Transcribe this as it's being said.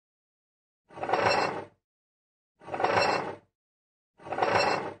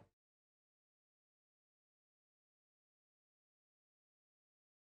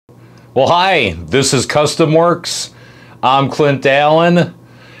Well, hi, this is Custom Works. I'm Clint Allen,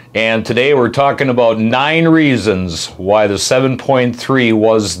 and today we're talking about 9 reasons why the 7.3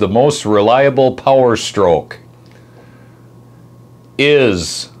 was the most reliable power stroke,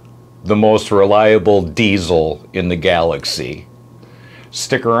 is the most reliable diesel in the galaxy.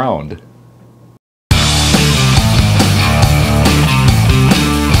 Stick around.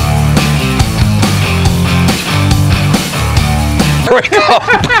 There we go.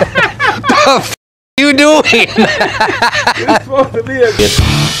 What the f you doing? It's supposed to be a...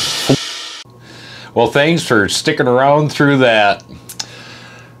 Well, thanks for sticking around through that.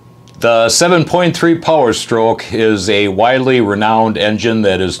 The 7.3 Power Stroke is a widely renowned engine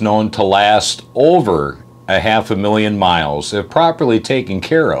that is known to last over 500,000 miles if properly taken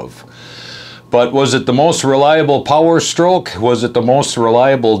care of. But was it the most reliable Power Stroke? Was it the most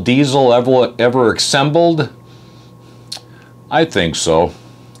reliable diesel ever assembled? I think so.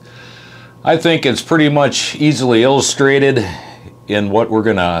 I think it's pretty much easily illustrated in what we're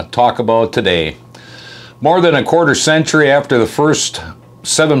going to talk about today. More than a quarter century after the first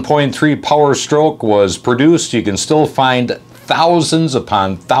 7.3 Power Stroke was produced, you can still find thousands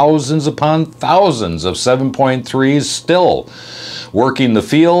upon thousands upon thousands of 7.3s still working the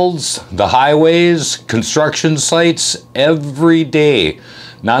fields, the highways, construction sites every day.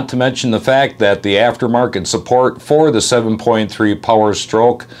 Not to mention the fact that the aftermarket support for the 7.3 Power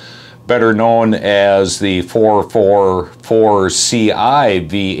Stroke, better known as the 444CI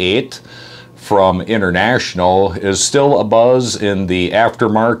V8 from International, is still abuzz in the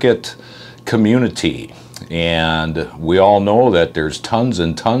aftermarket community. And we all know that there's tons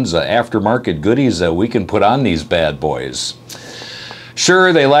and tons of aftermarket goodies that we can put on these bad boys.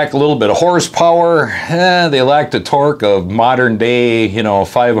 Sure, they lack a little bit of horsepower. They lack the torque of modern day,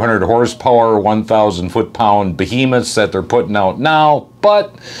 500 horsepower, 1,000 foot-pound behemoths that they're putting out now,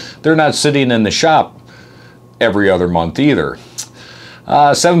 but they're not sitting in the shop every other month either.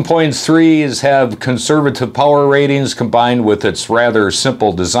 7.3s have conservative power ratings combined with its rather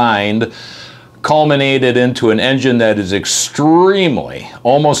simple design, culminated into an engine that is extremely,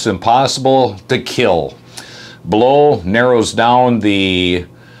 almost impossible to kill. Below narrows down the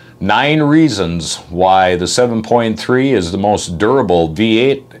 9 reasons why the 7.3 is the most durable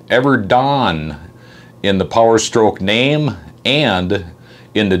V8 ever done in the Power Stroke name and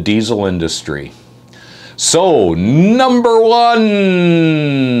in the diesel industry. So, number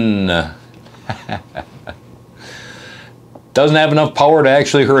 1. Doesn't have enough power to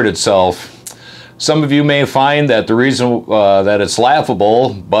actually hurt itself. Some of you may find that the reason that it's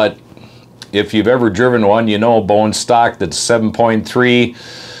laughable, but if you've ever driven one, you know bone stock that's 7.3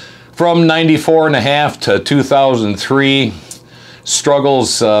 from 94.5 to 2003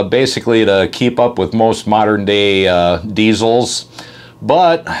 struggles basically to keep up with most modern day diesels.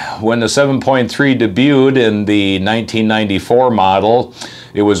 But when the 7.3 debuted in the 1994 model,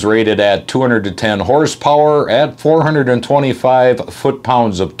 it was rated at 210 horsepower at 425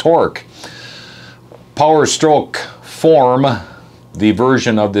 foot-pounds of torque. Power Stroke form, the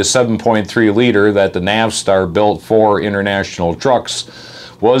version of the 7.3 liter that the Navstar built for international trucks,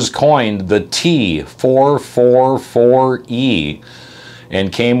 was coined the T444E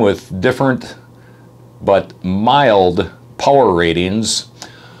and came with different but mild power ratings.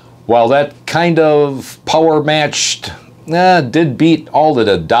 While that kind of power matched, did beat all of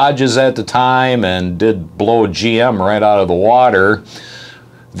the Dodges at the time and did blow GM right out of the water,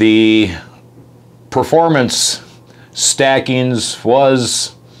 the performance stackings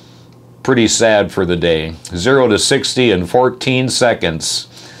was pretty sad for the day. 0 to 60 in 14 seconds.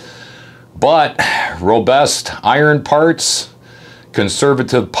 But robust iron parts,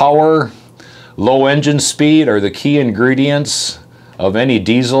 conservative power, low engine speed are the key ingredients of any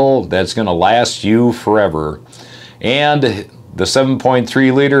diesel that's going to last you forever. And the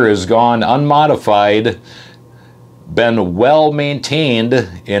 7.3 liter has gone unmodified, been well maintained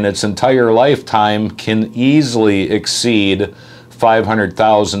in its entire lifetime, can easily exceed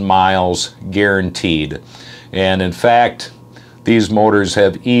 500,000 miles guaranteed. And in fact, these motors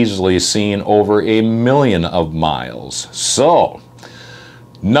have easily seen over 1 million of miles. So,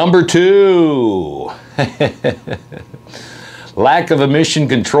 number 2, lack of emission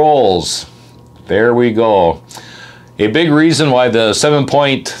controls. There we go. A big reason why the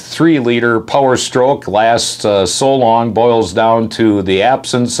 7.3 liter Power Stroke lasts so long boils down to the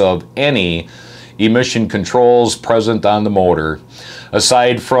absence of any emission controls present on the motor.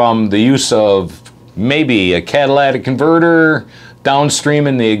 Aside from the use of maybe a catalytic converter, downstream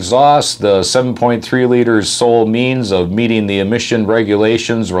in the exhaust, the 7.3 liter's sole means of meeting the emission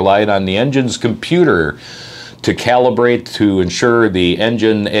regulations relied on the engine's computer to calibrate to ensure the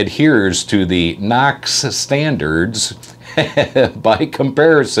engine adheres to the NOx standards. By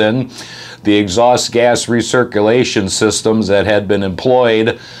comparison, the exhaust gas recirculation systems that had been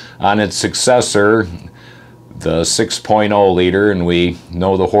employed on its successor, the 6.0 liter, and we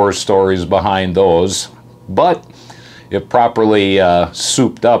know the horror stories behind those, but if properly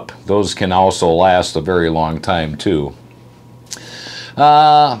souped up, those can also last a very long time too.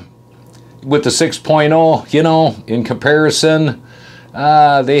 With the 6.0, you know, in comparison,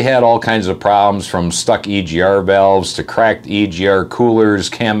 they had all kinds of problems, from stuck EGR valves to cracked EGR coolers,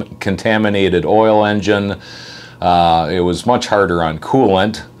 contaminated oil engine. It was much harder on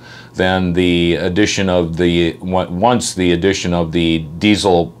coolant than the addition of the, once the addition of the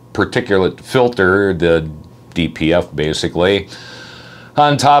diesel particulate filter, the DPF basically.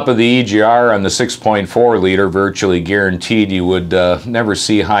 On top of the EGR on the 6.4 liter, virtually guaranteed you would never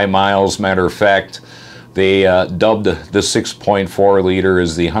see high miles. Matter of fact, they dubbed the 6.4 liter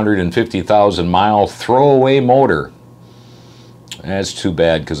as the 150,000 mile throwaway motor. That's too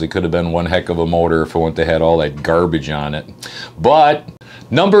bad, because it could have been one heck of a motor if it wouldn't have had all that garbage on it. But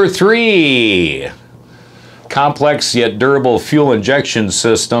number 3, complex yet durable fuel injection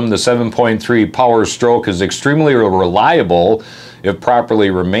system. The 7.3 powerstroke is extremely reliable if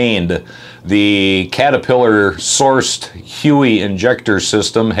properly remained. The Caterpillar-sourced Huey injector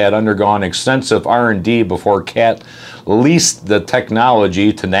system had undergone extensive R&D before Cat leased the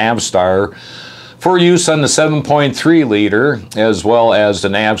technology to Navstar for use on the 7.3 liter, as well as the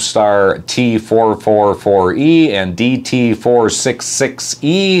Navstar T444E and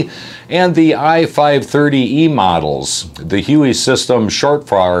DT466E and the I530E models. The Huey system, short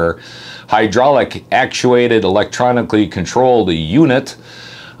for hydraulic actuated electronically controlled unit,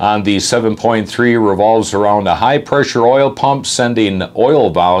 on the 7.3 revolves around a high-pressure oil pump sending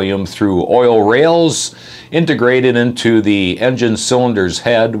oil volume through oil rails integrated into the engine cylinder's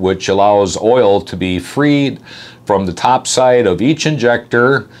head, which allows oil to be freed from the top side of each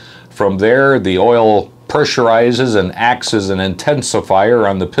injector. From there, the oil pressurizes and acts as an intensifier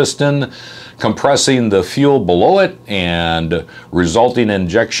on the piston, compressing the fuel below it and resulting in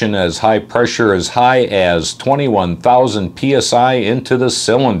injection as high pressure as high as 21,000 psi into the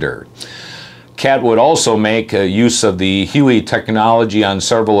cylinder. Cat would also make use of the Huey technology on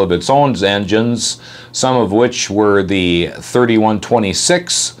several of its own engines, some of which were the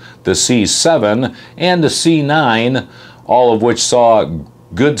 3126, the C7, and the C9, all of which saw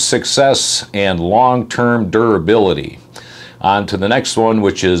good success and long-term durability. On to the next one,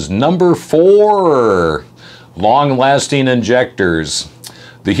 which is number 4, long-lasting injectors.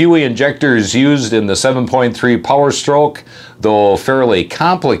 The Huey injectors used in the 7.3 powerstroke, though fairly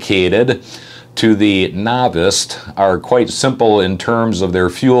complicated to the novice, are quite simple in terms of their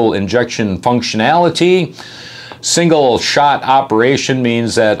fuel injection functionality. Single shot operation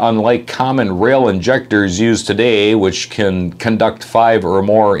means that, unlike common rail injectors used today, which can conduct 5 or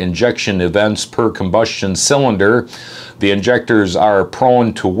more injection events per combustion cylinder, the injectors are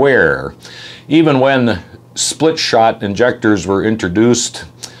prone to wear. Even when split shot injectors were introduced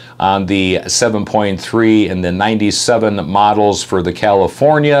on the 7.3 and the 97 models for the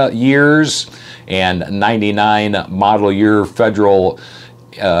California years and 99 model year federal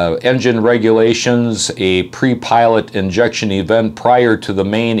engine regulations, a pre-pilot injection event prior to the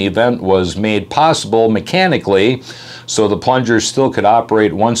main event was made possible mechanically, so the plungers still could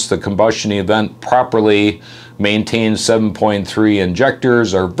operate once the combustion event. Properly maintained 7.3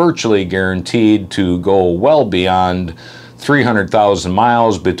 injectors are virtually guaranteed to go well beyond 300,000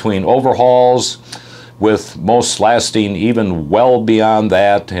 miles between overhauls, with most lasting even well beyond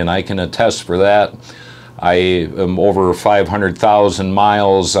that, and I can attest for that. I am over 500,000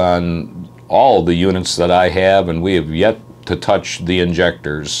 miles on all the units that I have, and we have yet to touch the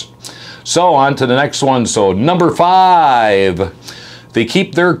injectors. So on to the next one. So number 5, they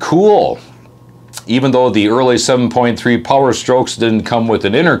keep their cool. Even though the early 7.3 powerstrokes didn't come with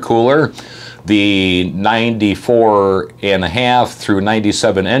an intercooler, the 94.5 through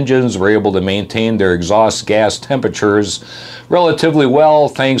 97 engines were able to maintain their exhaust gas temperatures relatively well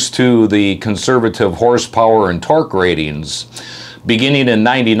thanks to the conservative horsepower and torque ratings. Beginning in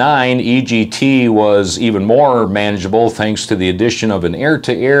 99, EGT was even more manageable thanks to the addition of an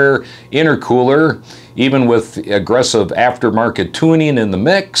air-to-air intercooler, even with aggressive aftermarket tuning in the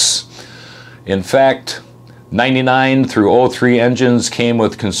mix. In fact, 99 through 03 engines came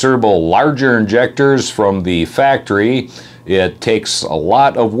with considerable larger injectors from the factory. It takes a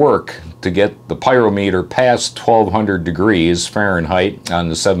lot of work to get the pyrometer past 1200 degrees Fahrenheit on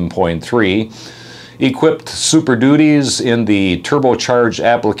the 7.3. Equipped Super Duties in the turbocharged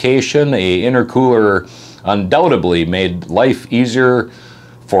application, a intercooler undoubtedly made life easier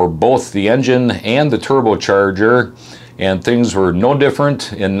for both the engine and the turbocharger, and things were no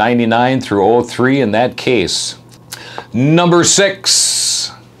different in 99 through 03 in that case. Number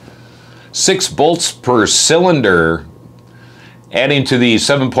 6, 6 bolts per cylinder. Adding to the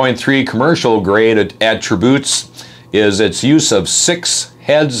 7.3 commercial grade attributes is its use of 6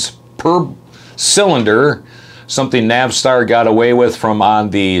 heads per cylinder, something Navstar got away with from on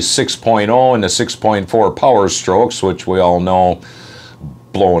the 6.0 and the 6.4 Power Strokes, which we all know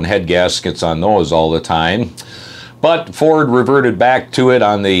blowing head gaskets on those all the time. But Ford reverted back to it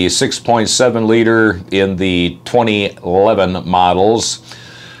on the 6.7 liter in the 2011 models.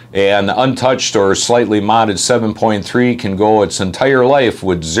 An untouched or slightly modded 7.3 can go its entire life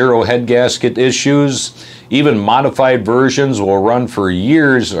with 0 head gasket issues. Even modified versions will run for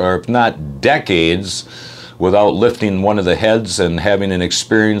years, or if not decades, without lifting one of the heads and having an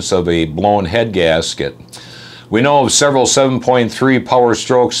experience of a blown head gasket. We know of several 7.3 Power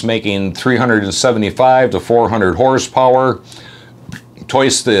Strokes making 375 to 400 horsepower,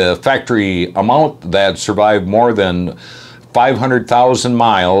 twice the factory amount, that survived more than 500,000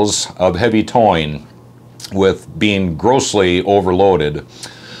 miles of heavy towing with being grossly overloaded.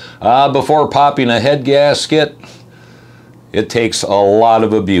 Before popping a head gasket, it takes a lot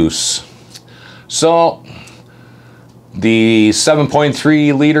of abuse. So the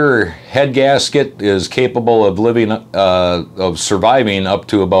 7.3 liter head gasket is capable of surviving up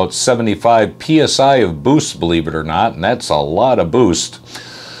to about 75 psi of boost, believe it or not, and that's a lot of boost.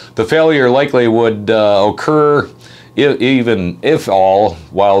 The failure likely would occur, even if all,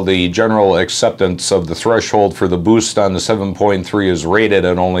 while the general acceptance of the threshold for the boost on the 7.3 is rated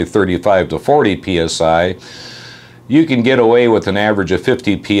at only 35 to 40 psi. You can get away with an average of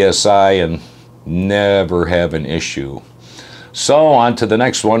 50 psi and never have an issue. So on to the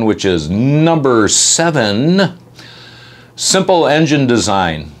next one, which is number 7, simple engine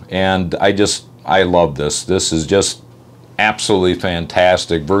design. And I love this. This is just absolutely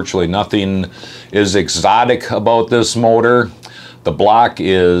fantastic. Virtually nothing is exotic about this motor. The block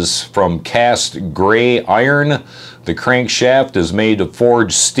is from cast gray iron. The crankshaft is made of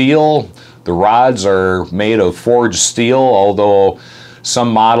forged steel. The rods are made of forged steel, although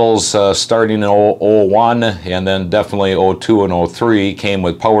some models starting in 01 and then definitely 02 and 03 came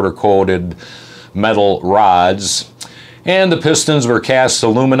with powder-coated metal rods. And the pistons were cast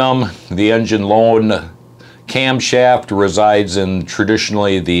aluminum. The engine load camshaft resides in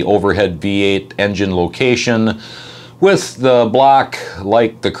traditionally the overhead V8 engine location, with the block,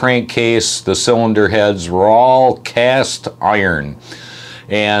 like the crankcase, the cylinder heads were all cast iron,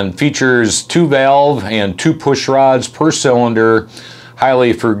 and features 2 valve and 2 push rods per cylinder.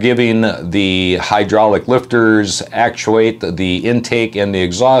 Highly forgiving, the hydraulic lifters actuate the intake and the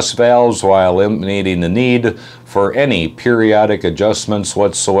exhaust valves while eliminating the need for any periodic adjustments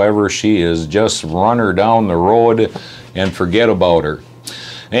whatsoever. She is just run her down the road and forget about her.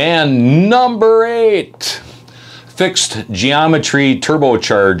 And number 8, fixed geometry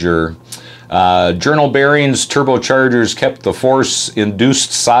turbocharger. Journal bearings turbochargers kept the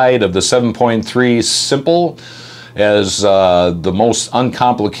force-induced side of the 7.3 simple, as the most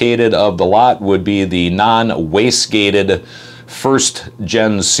uncomplicated of the lot would be the non-wastegated first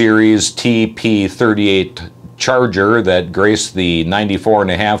gen series TP38 charger that graced the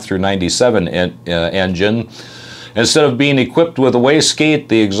 94.5 through 97 engine. Instead of being equipped with a wastegate,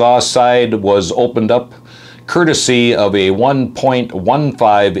 the exhaust side was opened up courtesy of a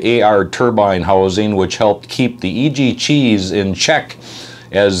 1.15 AR turbine housing, which helped keep the EG cheese in check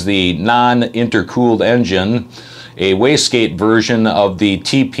as the non-intercooled engine. A wastegate version of the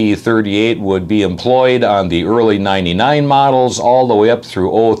TP38 would be employed on the early 99 models all the way up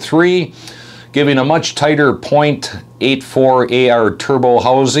through 03, giving a much tighter 0.84 AR turbo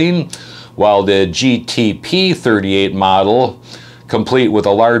housing, while the GTP38 model, complete with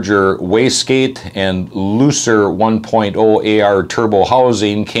a larger wastegate and looser 1.0 AR turbo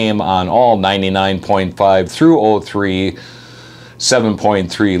housing, came on all 99.5 through 03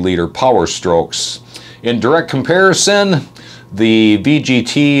 7.3 liter Power Strokes. In direct comparison, the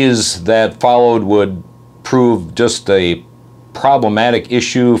VGTs that followed would prove just a problematic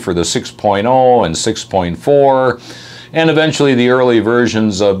issue for the 6.0 and 6.4, and eventually the early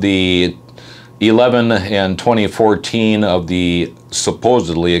versions of the 11 and 2014 of the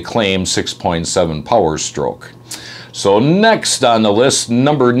supposedly acclaimed 6.7 Power Stroke. So next on the list,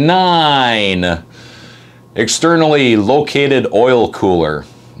 number 9, externally located oil cooler.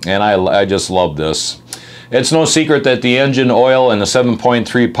 And I just love this. It's no secret that the engine oil in the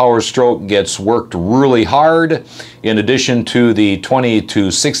 7.3 Power Stroke gets worked really hard. In addition to the 20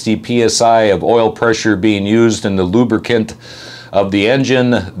 to 60 psi of oil pressure being used in the lubricant of the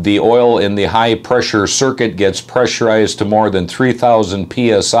engine, the oil in the high pressure circuit gets pressurized to more than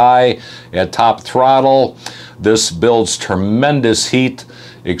 3,000 psi at top throttle. This builds tremendous heat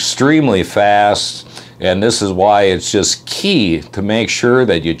extremely fast, and this is why it's just key to make sure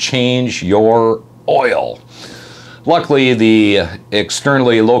that you change your oil. Luckily, the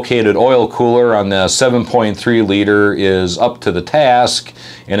externally located oil cooler on the 7.3 liter is up to the task,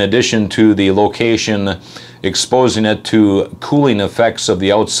 in addition to the location exposing it to cooling effects of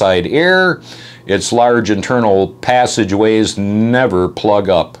the outside air. Its large internal passageways never plug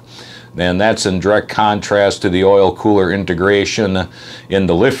up. And that's in direct contrast to the oil cooler integration in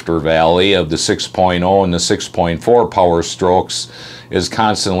the lifter valley of the 6.0 and the 6.4 Power Strokes is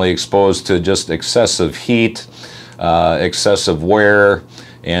constantly exposed to just excessive heat, excessive wear,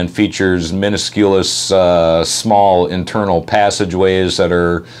 and features minuscule small internal passageways that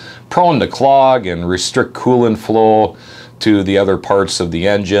are prone to clog and restrict coolant flow to the other parts of the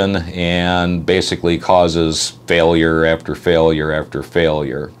engine, and basically causes failure after failure after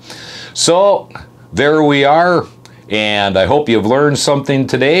failure. So there we are, and I hope you've learned something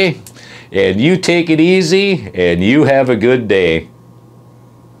today, and you take it easy and you have a good day.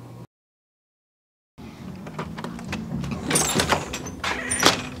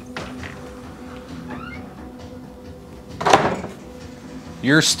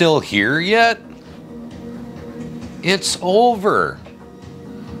 You're still here yet? It's over.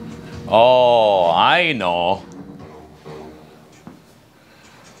 Oh, I know.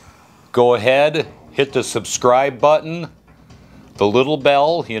 Go ahead, hit the subscribe button, the little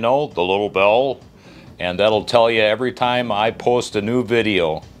bell, you know, the little bell, and that'll tell you every time I post a new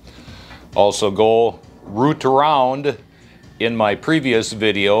video. Also go root around in my previous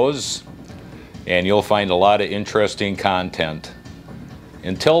videos and you'll find a lot of interesting content.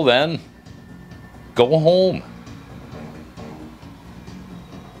 Until then, go home.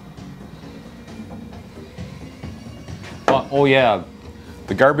 Oh yeah,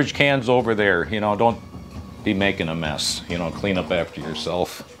 the garbage can's over there. You know, don't be making a mess. You know, clean up after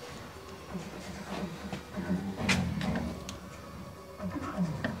yourself.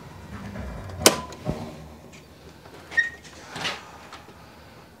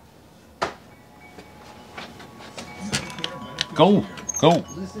 Go, go.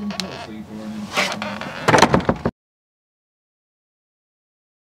 Listen closely for an